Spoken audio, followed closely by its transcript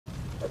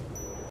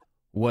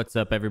What's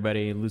up,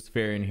 everybody?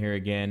 Luciferian here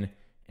again,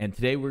 and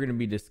today we're going to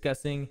be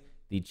discussing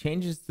the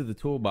changes to the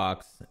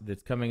toolbox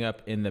that's coming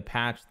up in the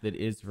patch that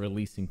is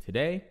releasing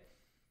today,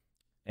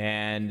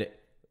 and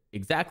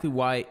exactly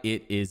why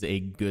it is a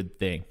good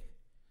thing.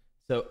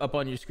 So up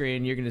on your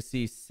screen, you're going to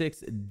see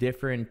 6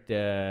 different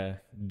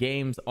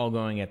games all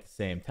going at the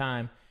same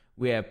time.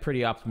 We have pretty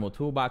optimal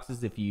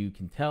toolboxes, if you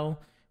can tell.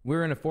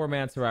 We're in a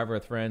 4-man survivor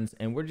with friends,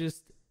 and we're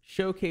just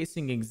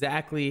showcasing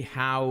exactly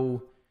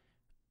how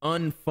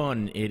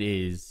unfun it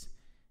is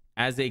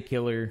as a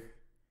killer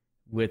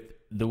with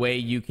the way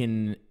you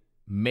can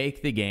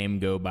make the game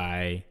go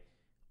by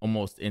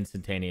almost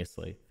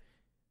instantaneously.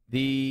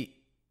 The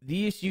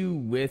issue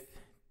with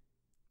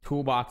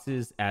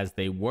toolboxes as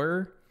they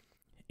were,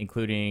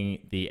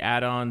 including the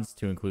add-ons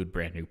to include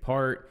brand new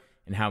part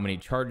and how many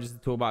charges the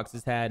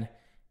toolboxes had,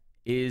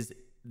 is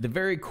the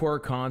very core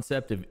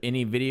concept of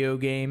any video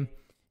game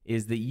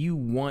is that you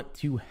want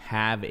to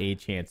have a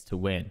chance to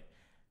win.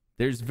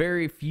 There's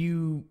very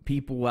few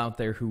people out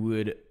there who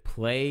would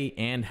play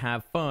and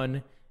have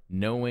fun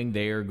knowing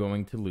they are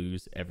going to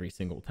lose every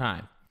single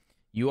time.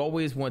 You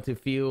always want to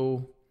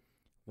feel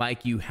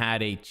like you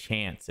had a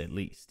chance, at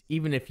least.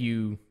 Even if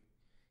you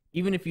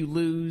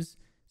lose,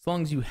 as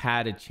long as you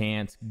had a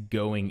chance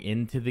going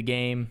into the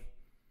game,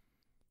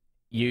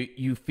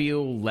 you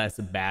feel less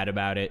bad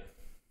about it.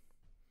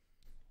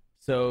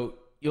 So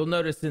you'll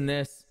notice in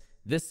this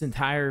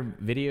entire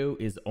video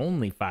is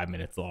only 5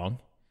 minutes long.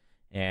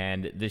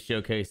 And this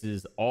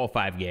showcases all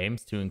 5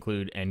 games to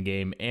include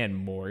Endgame and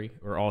Mori,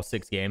 or all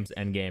 6 games,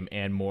 Endgame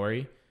and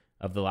Mori,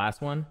 of the last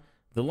one.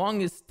 The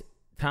longest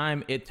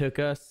time it took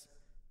us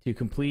to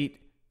complete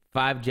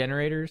 5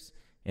 generators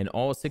in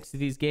all 6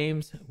 of these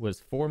games was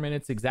 4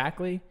 minutes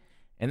exactly.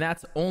 And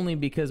that's only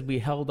because we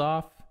held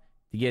off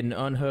to get an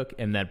unhook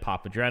and then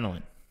pop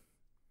adrenaline.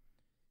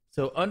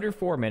 So under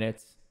 4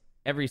 minutes,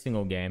 every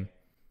single game.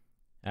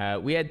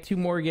 We had 2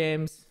 more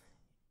games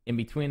in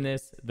between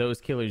this.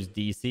 Those killers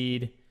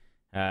DC'd.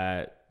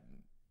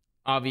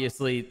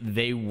 Obviously,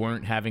 they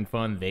weren't having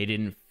fun. They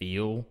didn't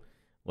feel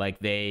like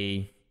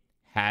they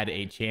had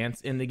a chance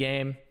in the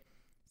game.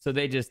 So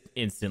they just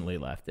instantly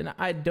left. And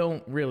I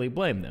don't really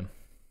blame them.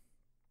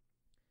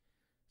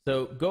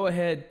 So go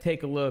ahead,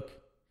 take a look.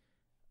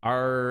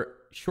 Our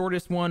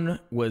shortest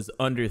one was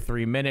under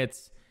 3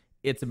 minutes.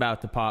 It's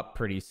about to pop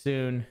pretty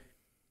soon.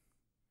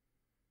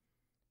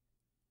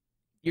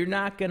 You're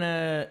not going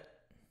to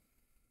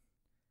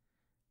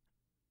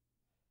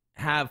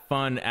have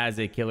fun as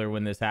a killer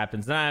when this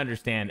happens. And I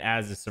understand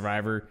as a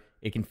survivor,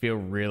 it can feel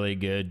really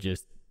good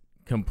just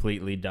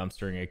completely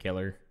dumpstering a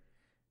killer.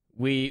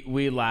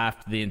 We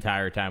laughed the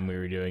entire time we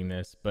were doing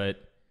this,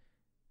 but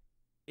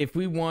if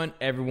we want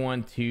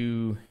everyone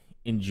to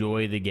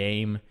enjoy the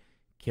game,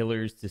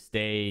 killers to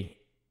stay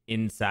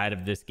inside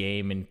of this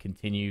game and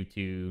continue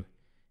to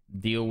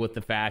deal with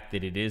the fact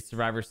that it is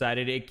survivor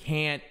sided, it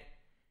can't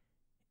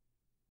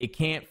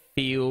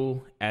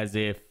feel as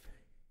if,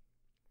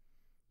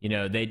 you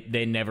know,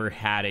 they never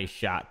had a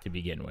shot to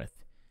begin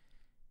with.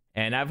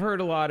 And I've heard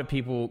a lot of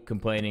people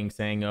complaining,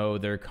 saying, oh,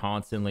 they're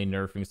constantly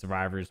nerfing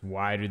survivors.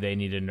 Why do they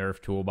need to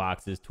nerf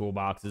toolboxes?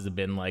 Toolboxes have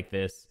been like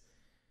this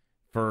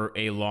for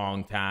a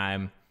long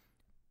time.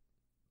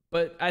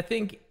 But I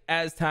think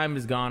as time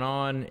has gone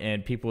on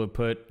and people have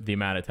put the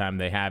amount of time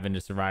they have into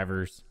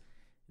survivors,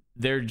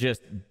 they're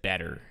just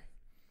better.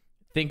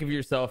 Think of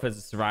yourself as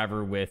a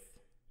survivor with,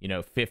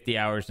 50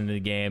 hours into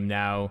the game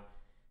now.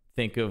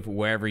 Think of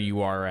wherever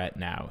you are at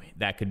now.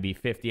 That could be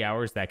 50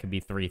 hours. That could be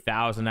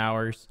 3,000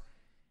 hours.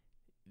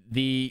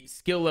 The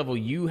skill level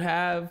you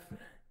have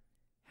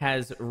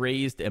has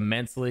raised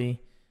immensely.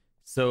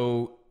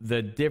 So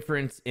the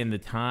difference in the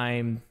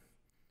time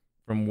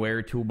from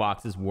where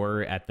toolboxes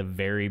were at the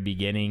very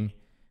beginning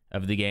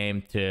of the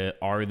game to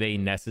are they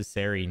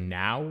necessary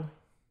now?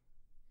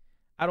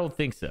 I don't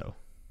think so.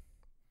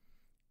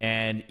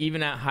 And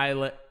even at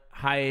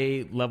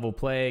high level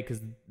play,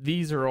 because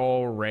these are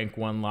all rank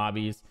 1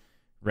 lobbies,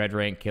 red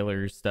rank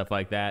killers, stuff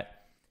like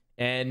that,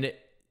 and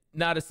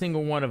not a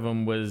single one of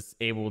them was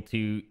able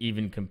to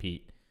even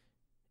compete.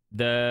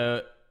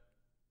 The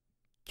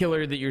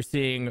killer that you're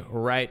seeing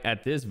right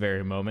at this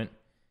very moment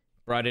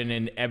brought in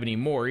an Ebony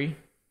Mori,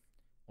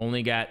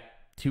 only got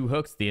 2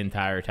 hooks the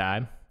entire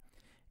time,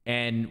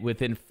 and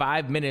within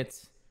 5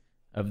 minutes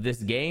of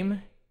this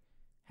game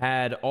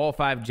had all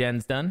 5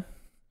 gens done,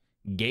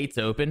 gates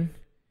open,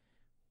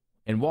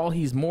 and while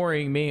he's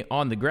mooring me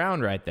on the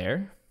ground right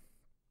there,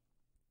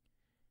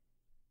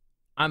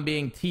 I'm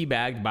being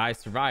teabagged by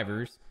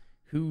survivors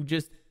who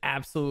just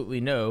absolutely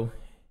know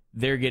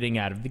they're getting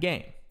out of the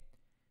game.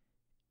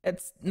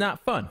 It's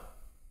not fun.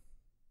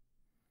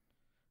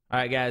 All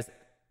right, guys,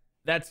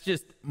 that's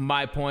just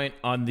my point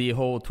on the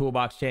whole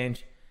toolbox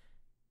change.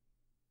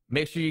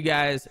 Make sure you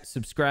guys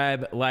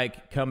subscribe,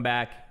 like, come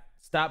back,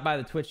 stop by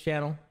the Twitch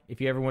channel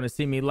if you ever want to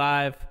see me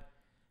live.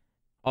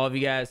 All of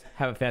you guys,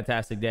 have a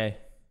fantastic day.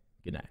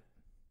 Good night.